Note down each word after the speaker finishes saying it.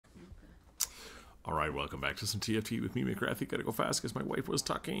Alright, welcome back to some TFT with me, Mcwrathy. Gotta go fast because my wife was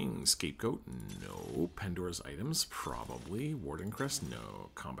talking. Scapegoat? No. Pandora's items? Probably. Warden Crest?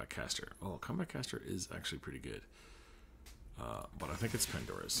 No. Combat Caster. Oh, Combat Caster is actually pretty good. But I think it's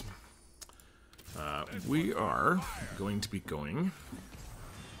Pandora's. We are going to be going...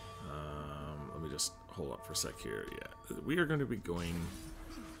 let me just hold up for a sec here. Yeah, we are going to be going...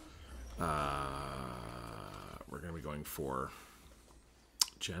 we're going to be going for...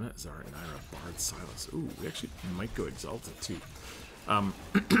 Janet, Zara, Naira, Bard, Silas. Ooh, we actually might go Exalted too. Oh,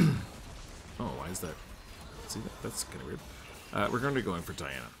 why is that? See, that's kind of weird. We're going to be going for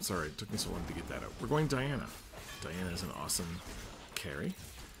Diana. Sorry, it took me so long to get that out. We're going Diana. Diana is an awesome carry,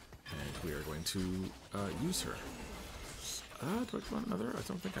 and we are going to use her. Do I want another? I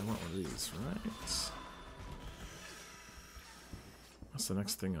don't think I want one of these, right? What's the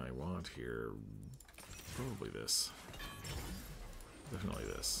next thing I want here? Probably this. Definitely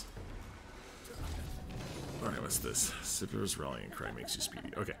this. Alright, what's this? Sipper's Rallying Cry makes you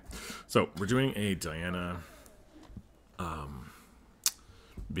speedy. Okay, so we're doing a Diana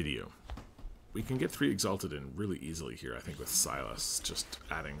video. We can get 3 Exalted in really easily here, I think, with Silas. Just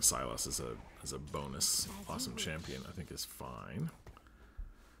adding Silas as a bonus awesome champion, I think, is fine.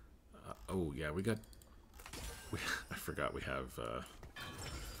 Oh, yeah, I forgot we have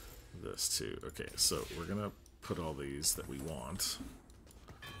this, too. Okay, so we're going to put all these that we want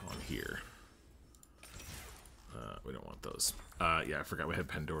on here. We don't want those. Yeah, I forgot we had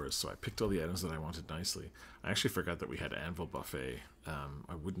Pandora's, so I picked all the items that I wanted nicely. I actually forgot that we had Anvil Buffet.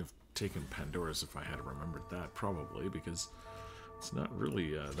 I wouldn't have taken Pandora's if I had remembered that, probably, because it's not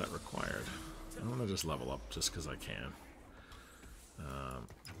really that required. I want to just level up just because I can.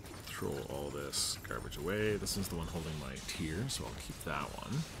 Throw all this garbage away. This is the one holding my tier, so I'll keep that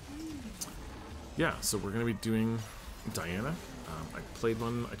one. Yeah, so we're going to be doing Diana. I played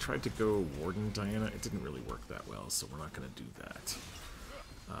one. I tried to go Warden Diana. It didn't really work that well, so we're not going to do that.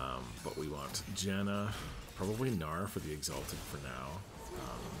 But we want Janna, probably Nar for the Exalted for now.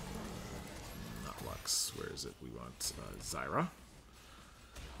 Not Lux. Where is it? We want Zyra.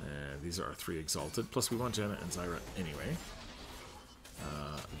 And these are our 3 Exalted. Plus we want Janna and Zyra anyway.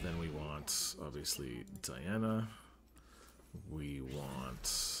 Then we want, obviously, Diana. We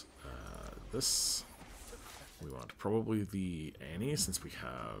want... this. We want probably the Annie, since we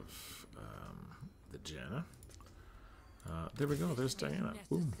have the Janna. There we go, there's Diana.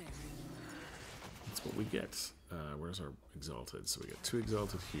 Boom. That's what we get. Where's our Exalted? So we got 2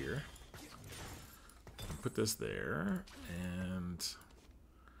 Exalted here. Put this there, and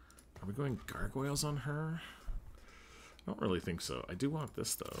are we going Gargoyles on her? I don't really think so. I do want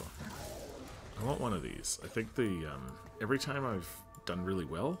this, though. I want one of these. I think the every time I've done really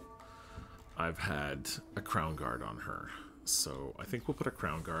well, I've had a Crown Guard on her, so I think we'll put a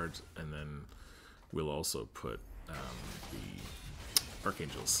Crown Guard, and then we'll also put the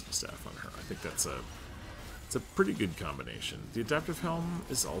Archangel's Staff on her. I think it's a pretty good combination. The Adaptive Helm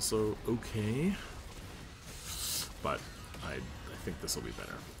is also okay, but I think this will be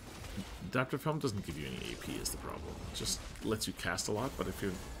better. Adaptive Helm doesn't give you any AP is the problem. It just lets you cast a lot, but if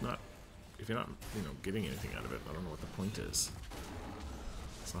you're not getting anything out of it, I don't know what the point is.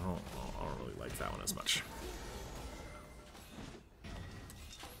 So I don't really like that one as much.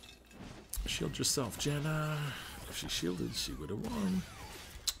 Shield yourself, Janna. If she shielded, she would have won.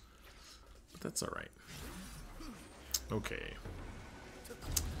 But that's alright. Okay.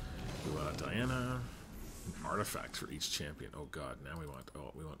 We want Diana. An artifact for each champion. Oh god, now we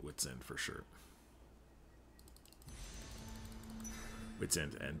want Wit's End for sure. Wit's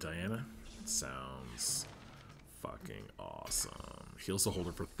End and Diana. Sounds fucking awesome. Heals the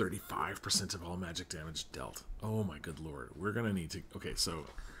holder for 35% of all magic damage dealt. Oh my good lord. We're gonna need to... Okay, so...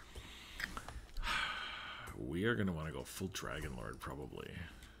 we are gonna want to go full Dragon Lord, probably.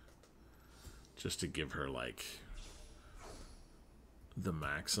 Just to give her, like... the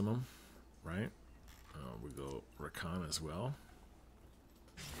maximum, right? We go Rakan as well.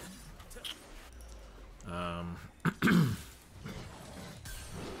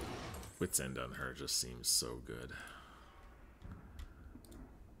 Wit's End on her just seems so good.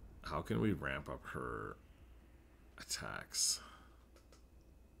 How can we ramp up her attacks?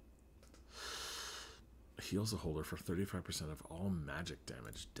 Heals a holder for 35% of all magic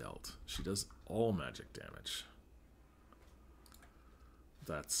damage dealt. She does all magic damage.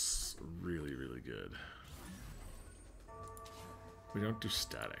 That's really, really good. We don't do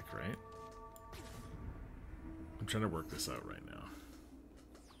static, right? I'm trying to work this out right now.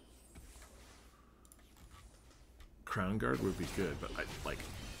 Crown Guard would be good, but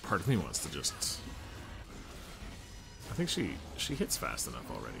part of me wants to just... I think she hits fast enough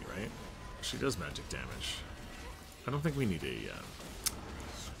already, right? she does magic damage. I don't think we need a...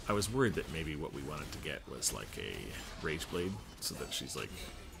 I was worried that maybe what we wanted to get was like a Rage Blade, so that she's like,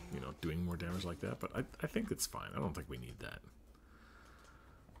 you know, doing more damage like that, but I think it's fine. I don't think we need that.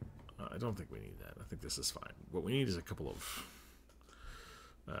 I don't think we need that. I think this is fine. What we need is a couple of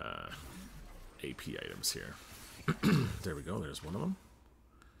AP items here. There we go, there's one of them.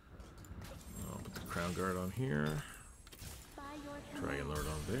 I'll put the Crown Guard on here. Dragon Lord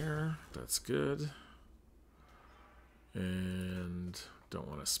on there. That's good. And don't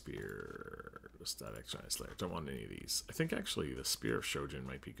want a Spear. Static Giant Slayer. Don't want any of these. I think actually the Spear of Shojin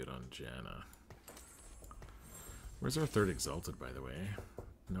might be good on Janna. Where's our third Exalted, by the way?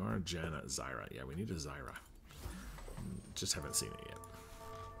 Nora, Janna, Zyra. Yeah, we need a Zyra. Just haven't seen it yet.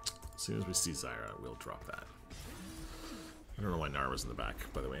 As soon as we see Zyra, we'll drop that. I don't know why Nara was in the back,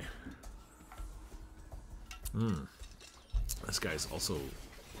 by the way. This guy's also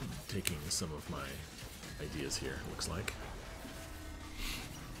taking some of my ideas here, looks like.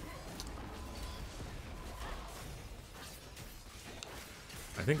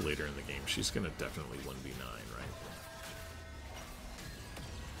 I think later in the game, she's going to definitely 1v9, right?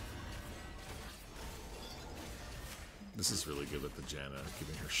 This is really good with the Janna,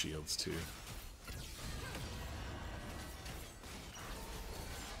 giving her shields too.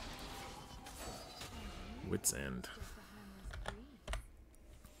 Wit's End.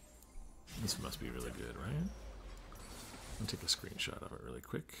 This must be really good, right? I'll take a screenshot of it really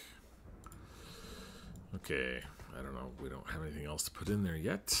quick. Okay, I don't know. We don't have anything else to put in there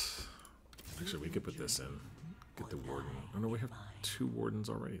yet. Actually, we could put this in. Get the Warden. Oh no, we have 2 Wardens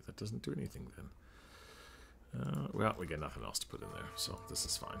already. That doesn't do anything then. Well, we got nothing else to put in there, so this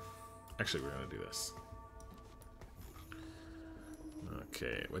is fine. Actually, we're going to do this.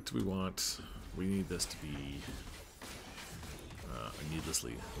 Okay, what do we want? We need this to be a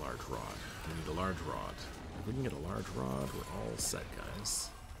needlessly large rod. We need a large rod. If we can get a large rod, we're all set, guys.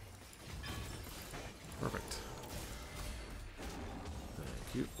 Perfect.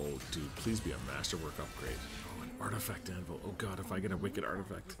 Thank you. Oh, dude, please be a masterwork upgrade. Oh, an artifact anvil. Oh god, if I get a wicked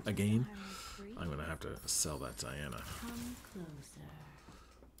artifact again, I'm gonna have to sell that Diana.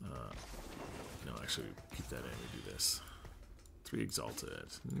 No, actually, keep that in. We do this. 3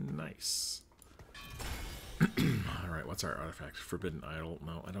 Exalted. Nice. Alright, what's our artifact? Forbidden Idol.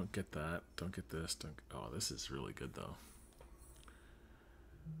 No, I don't get that. Don't get this. Don't. Oh, this is really good, though.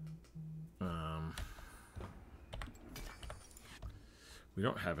 We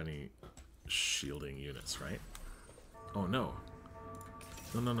don't have any shielding units, right? Oh, no.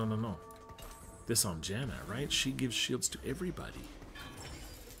 No. This on Janna, right? She gives shields to everybody.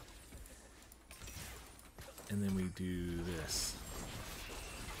 And then we do this.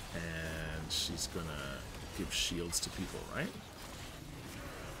 And she's gonna give shields to people, right?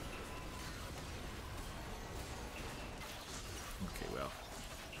 Okay, well.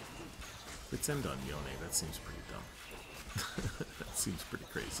 Let's end on Yone. That seems pretty dumb. That seems pretty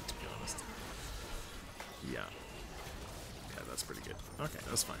crazy, to be honest. Yeah. Yeah, that's pretty good. Okay,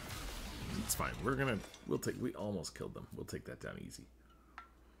 that's fine. It's fine. We almost killed them. We'll take that down easy.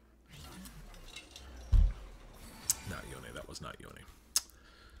 Not Yone. That was not Yone.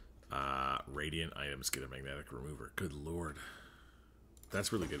 Radiant items get a magnetic remover. Good lord.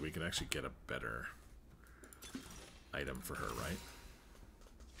 That's really good. We can actually get a better item for her, right?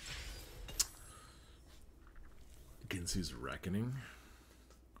 Ginsu's Reckoning.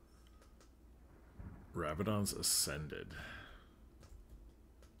 Rabadon's Ascended.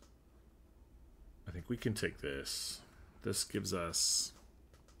 I think we can take this. This gives us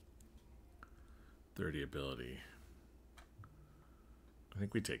 30 ability. I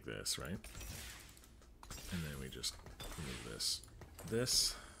think we take this, right? And then we just remove this.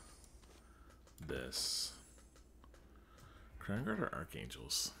 This. Crown Guard or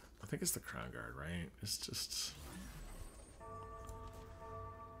Archangels? I think it's the Crown Guard, right? It's just...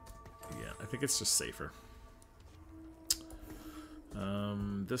 yeah, I think it's just safer.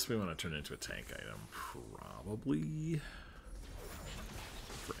 This we want to turn into a tank item. Probably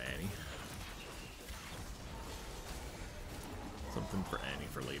for Annie. Something for Annie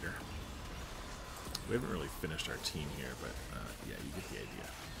for later. We haven't really finished our team here, but yeah, you get the idea.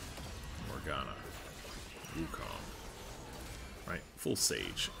 Morgana. Wukong. Right, full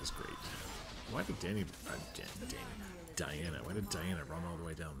Sage is great. Why did Diana, why did Diana run all the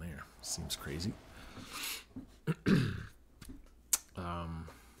way down there? Seems crazy.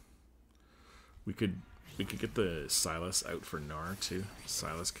 We could get the Silas out for Gnar too.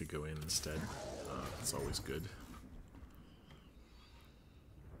 Silas could go in instead. It's always good.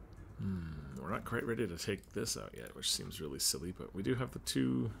 We're not quite ready to take this out yet, which seems really silly, but we do have the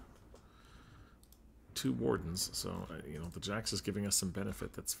 2 2 wardens, so you know, the Jax is giving us some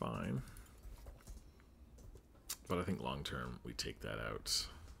benefit. That's fine. But I think long term we take that out.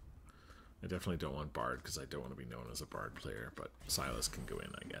 I definitely don't want Bard because I don't want to be known as a Bard player, but Silas can go in,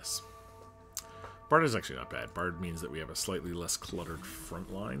 I guess. Bard is actually not bad. Bard means that we have a slightly less cluttered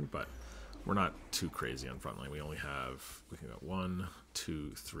front line, but we're not too crazy on front line. We only have, we can go 1,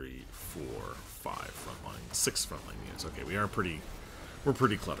 2, 3, 4, 5 front line, 6 front line units. Okay, we're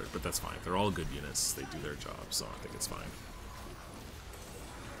pretty cluttered, but that's fine. They're all good units. They do their job, so I think it's fine.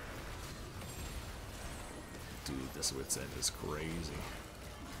 Dude, this Wit's End is crazy.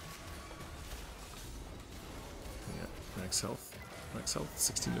 Yeah, max health. Max health,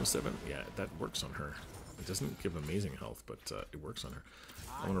 1607. Yeah, that works on her. It doesn't give amazing health, but it works on her.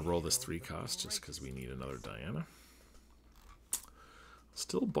 I'm going to roll this 3 cost just because we need another Diana.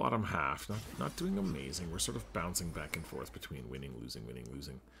 Still bottom half. Not doing amazing. We're sort of bouncing back and forth between winning, losing, winning,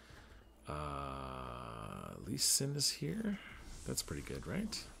 losing. Lee Sin is here. That's pretty good,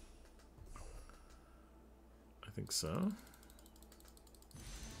 right? I think so.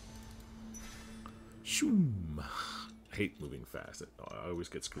 Shoom. I hate moving fast. I always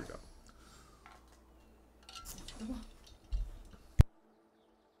get screwed up.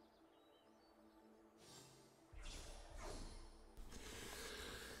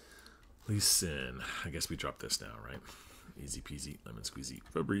 Listen, I guess we drop this now, right? Easy peasy, lemon squeezy,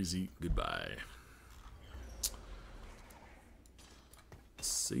 Febreze, goodbye.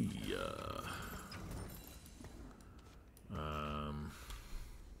 See ya.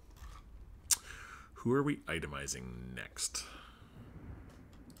 Who are we itemizing next?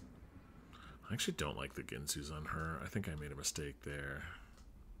 I actually don't like the Ginsu's on her. I think I made a mistake there.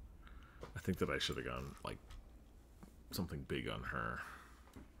 I think that I should have gone, like, something big on her.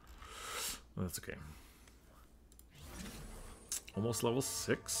 Well, that's okay. Almost level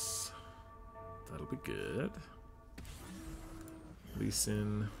 6. That'll be good. Lee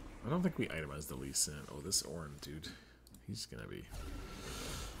Sin. I don't think we itemized the Lee Sin. Oh, this Orin dude. He's gonna be...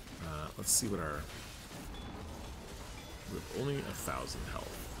 let's see what our... We have only 1,000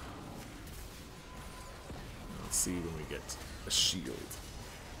 health. Let's see when we get a shield.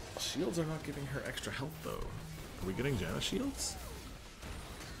 Shields are not giving her extra health, though. Are we getting Janna shields?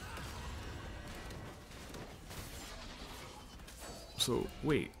 So,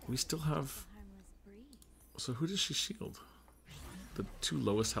 wait, we still have... So who does she shield? The 2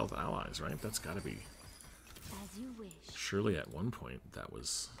 lowest health allies, right? That's gotta be... As you wish. Surely at one point that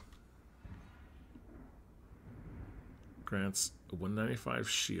was... Grants 195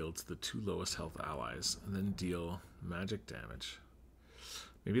 shield to the 2 lowest health allies, and then deal magic damage.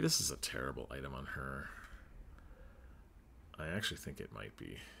 Maybe this is a terrible item on her. I actually think it might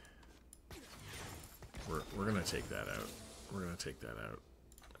be. We're gonna take that out. We're gonna take that out.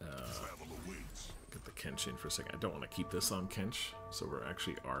 Get the Kench in for a second. I don't want to keep this on Kench, so we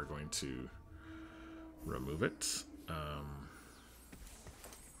actually are going to remove it.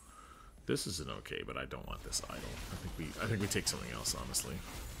 This is an okay, but I don't want this idle. I think we take something else, honestly.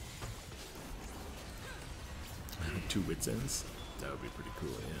 2 Wits Ends. That would be pretty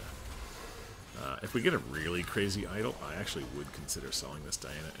cool, yeah. If we get a really crazy idol, I actually would consider selling this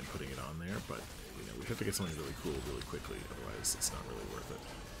Diana and putting it on there, but you know, we have to get something really cool really quickly, otherwise it's not really worth it.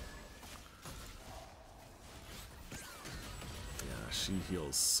 Yeah, she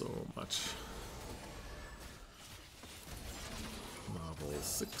heals so much. Novel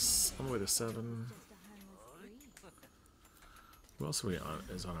 6, on the way to 7. Who else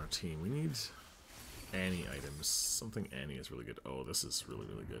is on our team? We need Annie items. Something Annie is really good. Oh, this is really,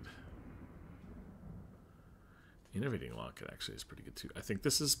 really good. Innovating Locket actually is pretty good too. I think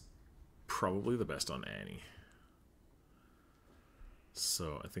this is probably the best on Annie.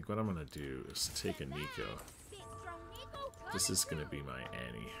 So I think what I'm going to do is take a Nico. This is going to be my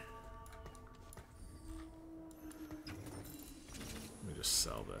Annie. Let me just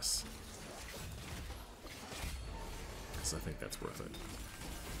sell this. Because I think that's worth it.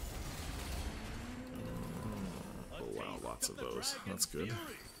 Oh wow, lots of those. That's good.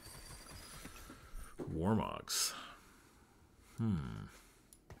 Warmogs. I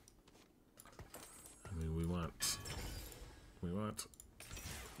mean, we want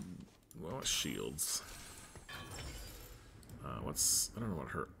shields. I don't know what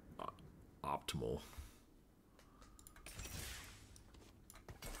her optimal.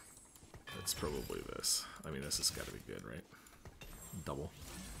 It's probably this. I mean, this has got to be good, right? Double.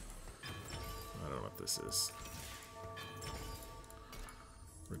 I don't know what this is.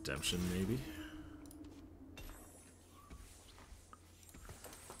 Redemption, maybe?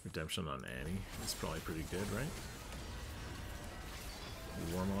 Redemption on Annie is probably pretty good, right?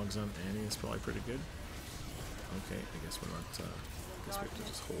 Warmogs on Annie is probably pretty good. Okay, I guess we're not, I guess we have to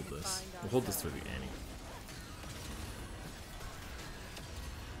just hold this. We'll hold this through the Annie.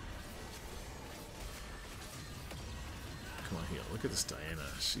 Come on, here, look at this Diana.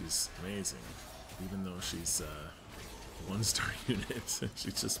 She's amazing. Even though she's a 1-star unit,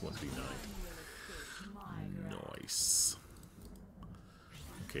 she's just 1v9. Nice.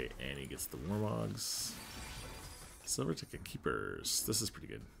 Okay, Annie gets the Warmogs. Silver ticket keepers. This is pretty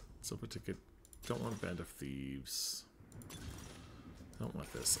good. Silver ticket. Don't want Band of Thieves. Don't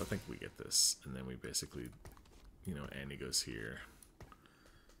want this. I think we get this. And then we basically, you know, Annie goes here.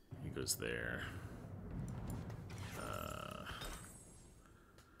 He goes there.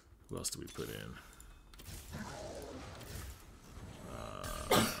 Who else do we put in?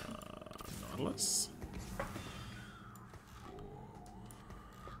 Nautilus?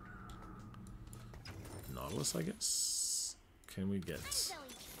 Nautilus, I guess? Can we get... What's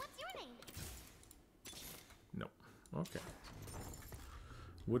your name? No. Okay.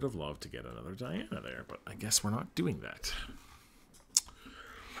 Would have loved to get another Diana there, but I guess we're not doing that.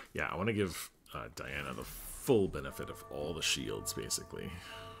 Yeah, I want to give Diana the full benefit of all the shields, basically.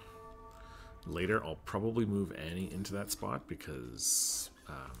 Later, I'll probably move Annie into that spot because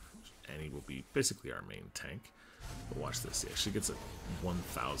Annie will be basically our main tank. But watch this. Yeah, she gets a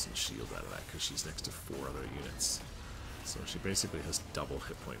 1,000 shield out of that because she's next to 4 other units. So she basically has double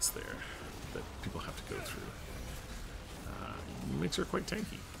hit points there that people have to go through. Makes her quite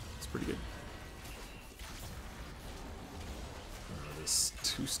tanky. It's pretty good. This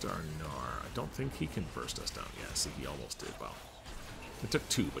 2-star Gnar. I don't think he can burst us down. Yeah, see, he almost did. Well, it took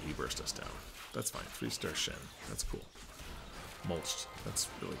 2, but he burst us down. That's fine. 3-star Shen. That's cool. Mulched. That's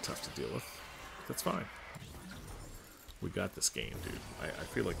really tough to deal with. That's fine. We got this game, dude. I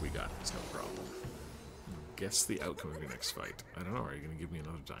feel like we got this, no problem. Guess the outcome of your next fight. I don't know. Are you going to give me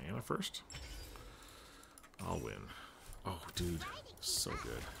another Diana first? I'll win. Oh, dude. So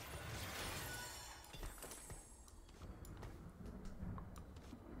good.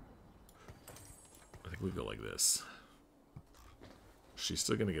 I think we go like this. She's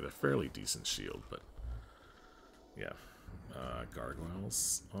still going to get a fairly decent shield, but... yeah.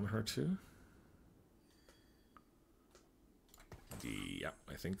 Gargoyles on her, too? Yeah,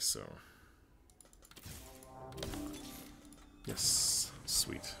 I think so. Yes.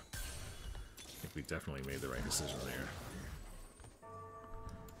 Sweet. I think we definitely made the right decision there.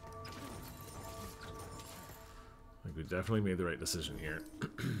 I think we definitely made the right decision here.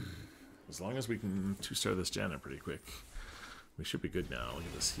 As long as we can 2-star this Janet pretty quick, we should be good now. Look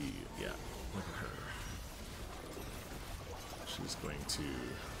at this heat. Yeah, look at her. She's going to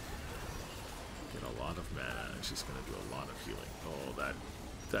get a lot of mana, and she's going to do a lot of healing. Oh,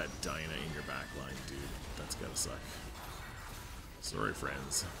 that Diana in your back line, dude. That's gotta suck. Sorry,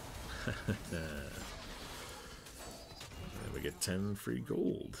 friends. And we get 10 free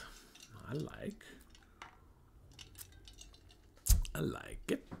gold. I like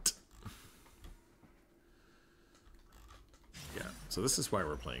it. Yeah, so this is why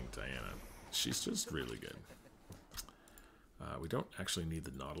we're playing Diana. She's just really good. We don't actually need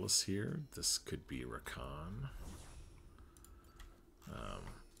the Nautilus here. This could be Rakan.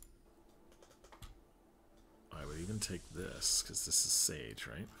 I would even take this, because this is Sage,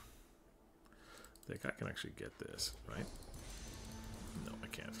 right? I think I can actually get this, right? No, I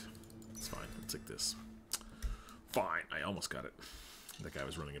can't. It's fine. I'll take this. Fine. I almost got it. That guy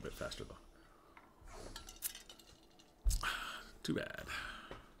was running a bit faster, though. Too bad.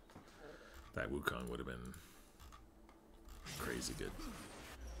 That Wukong would have been crazy good.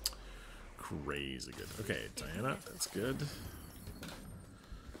 Crazy good. Okay, Diana, that's good.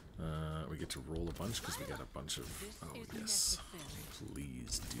 We get to roll a bunch because we got a bunch of... oh, yes.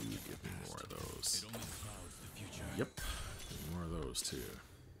 Please do give me more of those. Yep. More of those, too.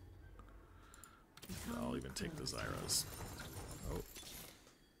 I'll even take the Zyras. Oh.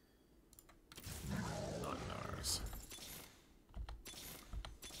 Not ours.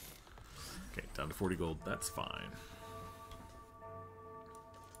 Okay, down to 40 gold. That's fine.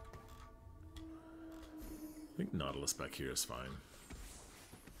 I think Nautilus back here is fine.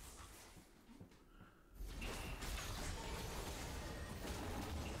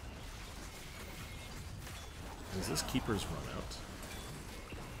 Does this keeper's run out?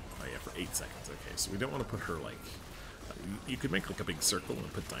 Oh yeah, for 8 seconds. Okay, so we don't want to put her like... you could make like a big circle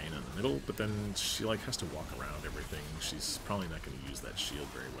and put Diana in the middle, but then she like has to walk around everything. She's probably not going to use that shield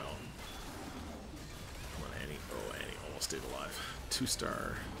very well. Come on, Annie. Oh, Annie almost stayed alive.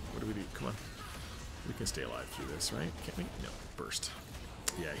 2-star. What do we do? Come on. We can stay alive through this, right? Can't we? No. Burst.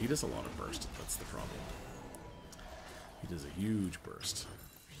 Yeah, he does a lot of burst. That's the problem. He does a huge burst.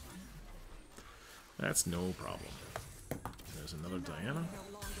 That's no problem. There's another Diana.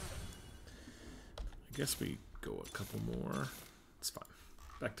 I guess we go a couple more. It's fine.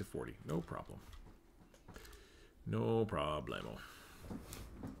 Back to 40. No problem. No problemo.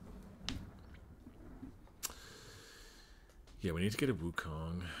 Yeah, we need to get a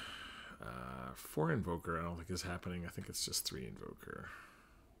Wukong. 4 Invoker, I don't think is happening. I think it's just 3 Invoker.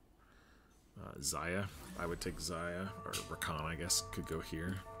 Zaya, I would take Zaya, or Rakan, I guess, could go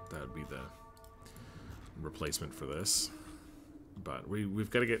here. That would be the replacement for this. But we've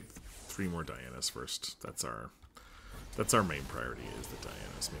got to get 3 more Dianas first. That's our main priority, is the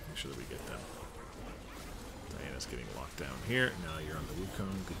Dianas, making sure that we get them. Diana's getting locked down here. Now you're on the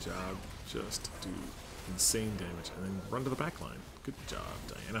Wukong. Good job. Just do insane damage and then run to the back line. Good job,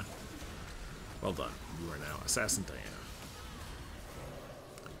 Diana. Well done. You are now Assassin Diana.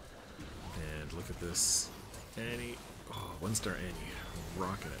 And look at this. Annie. Oh, 1-star Annie.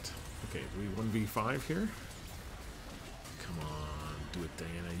 Rocking it. Okay, do we 1v5 here? Come on. Do it,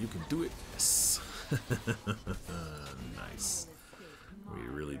 Diana. You can do it. Yes. Nice. We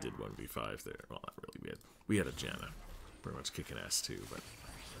really did 1v5 there. Well, not really. We had a Janna. Pretty much kicking ass too, but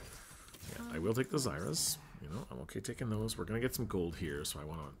yeah, I will take the Zyras. You know, I'm okay taking those. We're gonna get some gold here, so I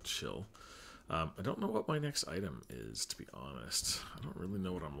want to chill. I don't know what my next item is, to be honest. I don't really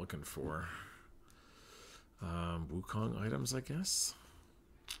know what I'm looking for. Wukong items, I guess.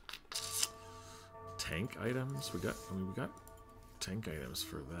 Tank items. We got tank items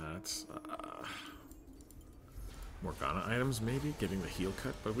for that. Morgana items, maybe. Getting the heal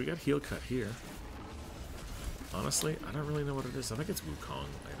cut, but we got heal cut here. Honestly, I don't really know what it is. I think it's Wukong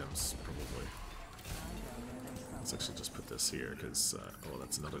items, probably. Let's actually just put this here, because, oh,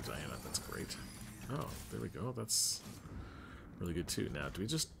 that's another Diana. That's great. Oh, there we go. That's really good, too. Now, do we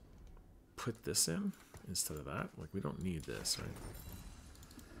just put this in instead of that? Like, we don't need this, right?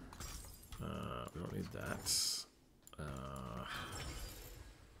 We don't need that. I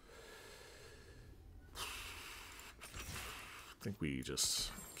think we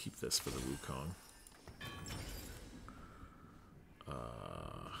just keep this for the Wukong.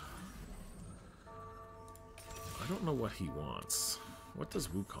 I don't know what he wants. What does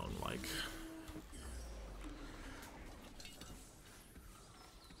Wukong like?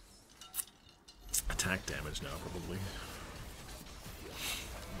 Attack damage now, probably.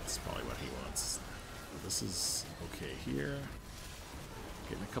 That's probably what he wants. This is okay here.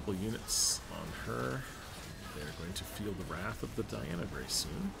 Getting a couple units on her. They're going to feel the wrath of the Diana very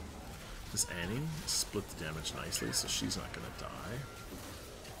soon. This Annie split the damage nicely, so she's not going to die.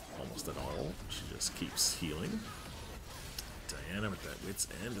 Almost at all. She just keeps healing. Diana with that wit's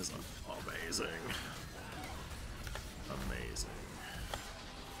end is amazing. Amazing.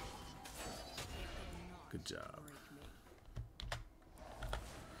 Good job.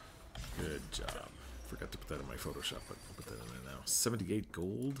 Good job. Forgot to put that in my Photoshop, but I'll put that in there now. 78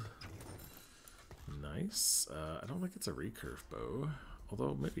 gold. Nice. I don't think it's a recurve bow,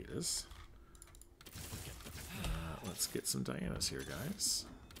 although maybe it is. Let's get some Dianas here, guys.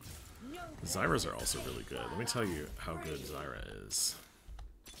 Zyras are also really good. Let me tell you how good Zyra is.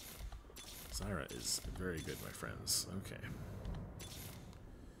 Zyra is very good, my friends. Okay.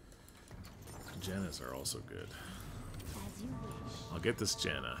 Jannas are also good. I'll get this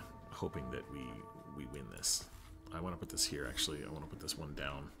Janna, hoping that we win this. I want to put this here, actually. I want to put this one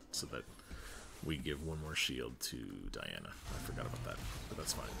down so that we give one more shield to Diana. I forgot about that, but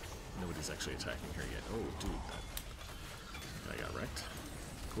that's fine. Nobody's actually attacking her yet. Oh, dude, that guy got wrecked.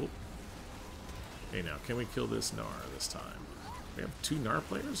 Cool. Hey, now, can we kill this Gnar this time? We have 2 Gnar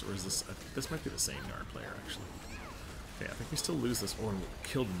players, or is this... this might be the same Gnar player, actually. Okay, I think we still lose this. Oh,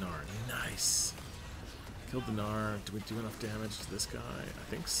 killed the Gnar. Nice! Killed the Gnar. Do we do enough damage to this guy? I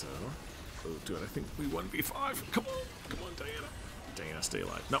think so. Oh, dude, I think we 1v5. Come on! Come on, Diana! Diana, stay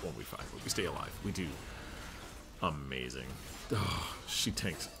alive. Not 1v5, but we stay alive. We do. Amazing. Oh, she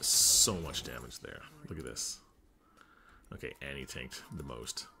tanked so much damage there. Look at this. Okay, Annie tanked the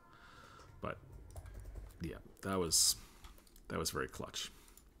most. But... yeah, that was very clutch.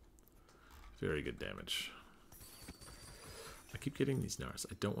 Very good damage. I keep getting these Gnars.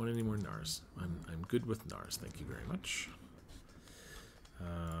 I don't want any more Gnars. I'm good with Gnars. Thank you very much.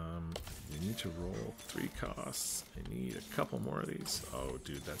 We need to roll 3 costs. I need a couple more of these. Oh,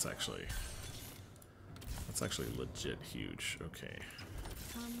 dude, that's actually legit huge. Okay.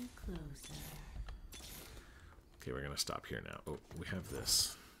 Come closer. Okay, we're gonna stop here now. Oh, we have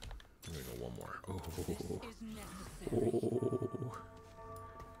this. I'm gonna go one more. Oh.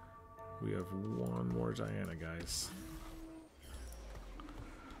 We have one more Diana, guys.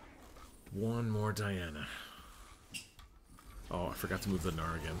 One more Diana. Oh, I forgot to move the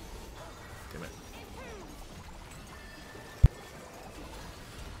Gnar again. Damn it.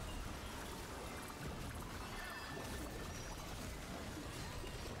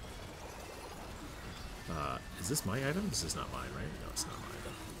 this my item? This is not mine, right? No, it's not my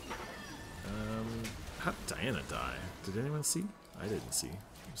item. How did Diana die? Did anyone see? I didn't see.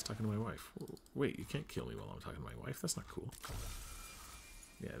 I was talking to my wife. Wait, you can't kill me while I'm talking to my wife? That's not cool.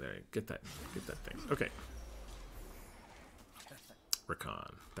 Yeah, there, get that thing. Okay.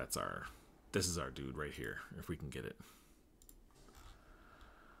 Rakan. This is our dude right here, if we can get it.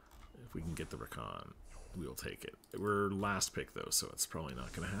 If we can get the Rakan, we'll take it. We're last pick though, so it's probably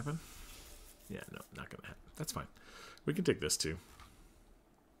not gonna happen. Yeah, no, not gonna happen. That's fine. We can take this too.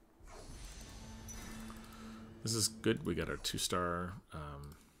 This is good. We got our 2-star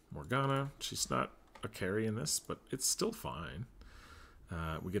Morgana. She's not a carry in this, but it's still fine.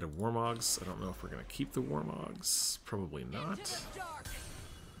 We get a Warmogs. I don't know if we're going to keep the Warmogs. Probably not.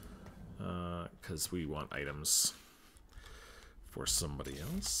 Because we want items for somebody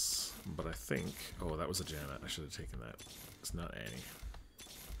else. But I think... Oh, that was a Janet. I should have taken that. It's not Annie.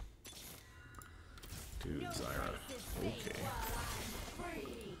 Dude, Zyra. Okay.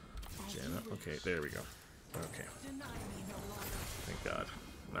 Janet. Okay, there we go. Okay. Thank God.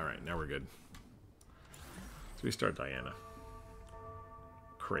 Alright, now we're good. So we start Diana.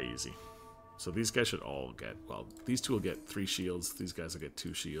 Crazy. So these guys should all get... Well, these two will get 3 shields. These guys will get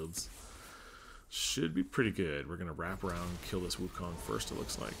 2 shields. Should be pretty good. We're going to wrap around, kill this Wukong first, it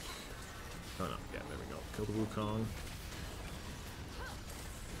looks like. Oh, no. Yeah, there we go. Kill the Wukong.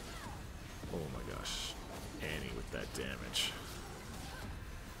 Oh my gosh. Annie with that damage.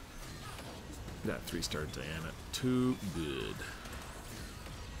 That 3-star Diana. Too good.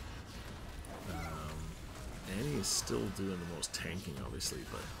 Annie is still doing the most tanking, obviously,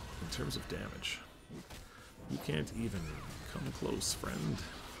 but in terms of damage, you can't even come close, friend.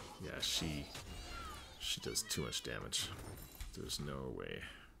 Yeah, she does too much damage. There's no way.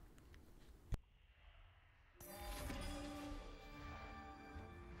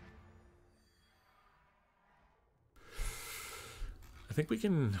 I think we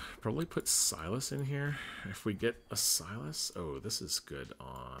can probably put Silas in here. If we get a Silas... Oh, this is good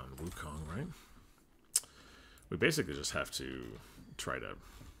on Wukong, right? We basically just have to try to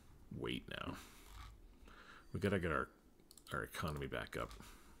wait now. We gotta get our economy back up.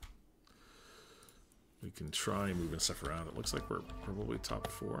 We can try moving stuff around. It looks like we're probably top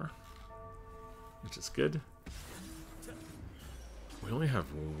 4, which is good. We only have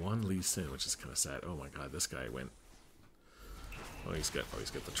 1 Lee Sin, which is kind of sad. Oh my god, this guy went... Oh, he's got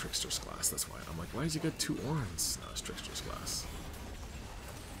the Trickster's class. That's why. I'm like, why has he got 2 Orns? No, it's Trickster's class.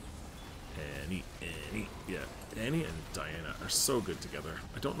 Annie, yeah. Annie and Diana are so good together.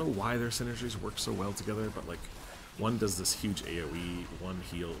 I don't know why their synergies work so well together, but like, one does this huge AoE, one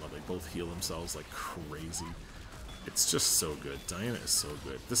heal, well, they both heal themselves like crazy. It's just so good. Diana is so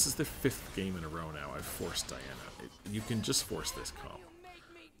good. This is the 5th game in a row now I've forced Diana. You can just force this comp.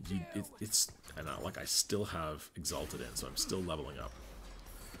 I still have Exalted in, so I'm still leveling up.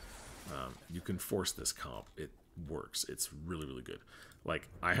 You can force this comp. It works. It's really, really good. Like,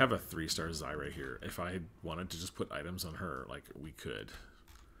 I have a 3-star Zyra here. If I wanted to just put items on her, like, we could.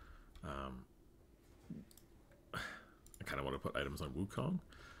 I kind of want to put items on Wukong,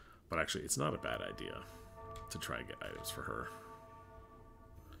 but actually, it's not a bad idea to try and get items for her.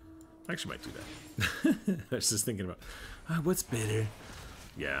 I actually might do that. I was just thinking about, what's better?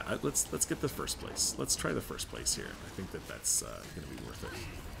 Yeah, let's get the first place. Let's try the first place here. I think that's going to be worth it.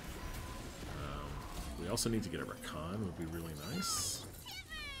 We also need to get a Rakan, would be really nice.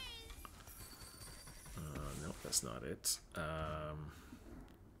 Nope, that's not it.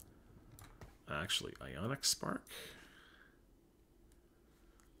 Actually, Ionic Spark.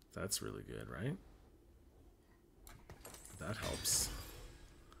 That's really good, right? That helps.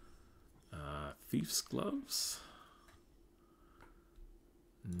 Thief's Gloves?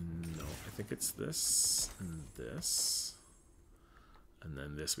 No, I think it's this and this. And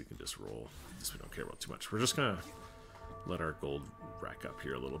then this we can just roll. This we don't care about too much. We're just gonna let our gold rack up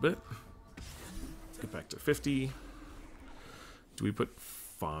here a little bit. Get back to 50. Do we put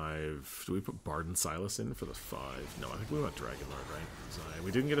 5? Do we put Bard and Silas in for the 5? No, I think we want Dragon Lord, right? Zion.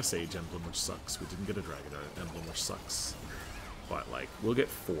 We didn't get a Sage Emblem, which sucks. We didn't get a Dragon Emblem, which sucks. But like, we'll get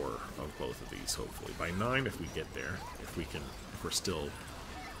 4 of both of these hopefully. By 9 if we get there. If we're still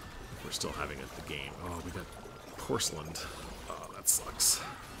having the game. Oh, we got Porcelain. Oh, that sucks.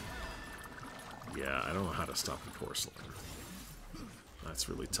 Yeah, I don't know how to stop the Porcelain. That's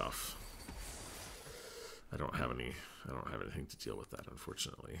really tough. I don't have anything to deal with that,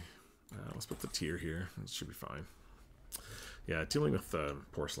 unfortunately. Let's put the tier here. It should be fine. Yeah, dealing with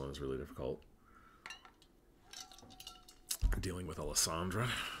Porcelain is really difficult. Dealing with Alessandra,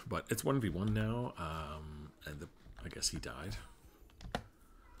 but it's 1v1 now, and I guess he died.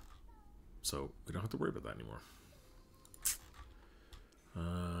 So we don't have to worry about that anymore.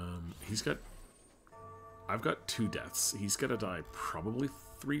 he's got... I've got 2 deaths. He's got to die probably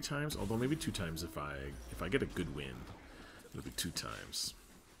 3 times, although maybe 2 times if I get a good win. It'll be 2 times.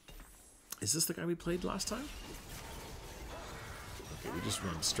 Is this the guy we played last time? Okay, we just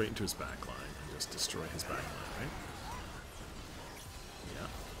run straight into his back line and just destroy his back line, right? Yeah.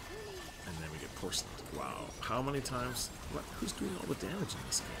 And then we get porcelain. Wow. How many times? What? Who's doing all the damage in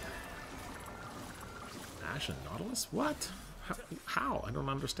this game? Ash and Nautilus? What? How? I don't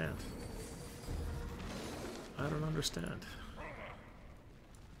understand. I don't understand.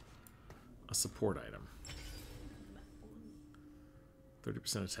 A support item.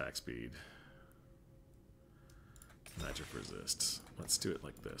 30% attack speed. Magic resist. Let's do it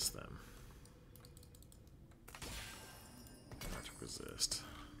like this then. Magic resist.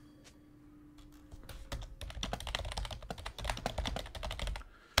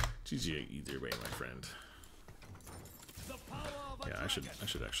 GG either way, my friend. Yeah, I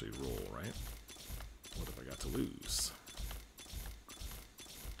should actually roll, right? What if I got to lose?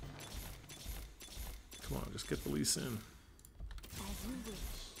 Come on, just get the Lee Sin.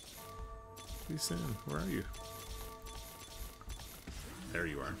 Lee Sin, where are you? There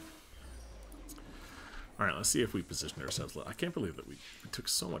you are. Alright, let's see if we positioned ourselves. I can't believe that we took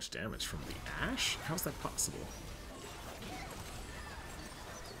so much damage from the Ash. How's that possible?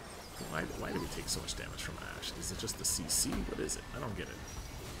 Why do we take so much damage from Ash? Is it just the CC? What is it? I don't get it.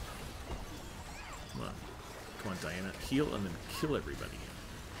 Come on. Come on, Diana. Heal and then kill everybody.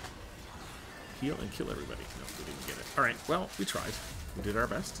 Heal and kill everybody. No, we didn't get it. Alright, well, we tried. We did our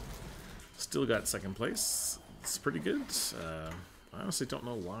best. Still got 2nd place. It's pretty good. I honestly don't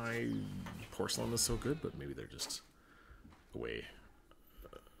know why Porcelain is so good, but maybe they're just way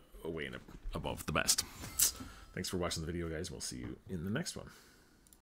and above the best. Thanks for watching the video, guys. We'll see you in the next one.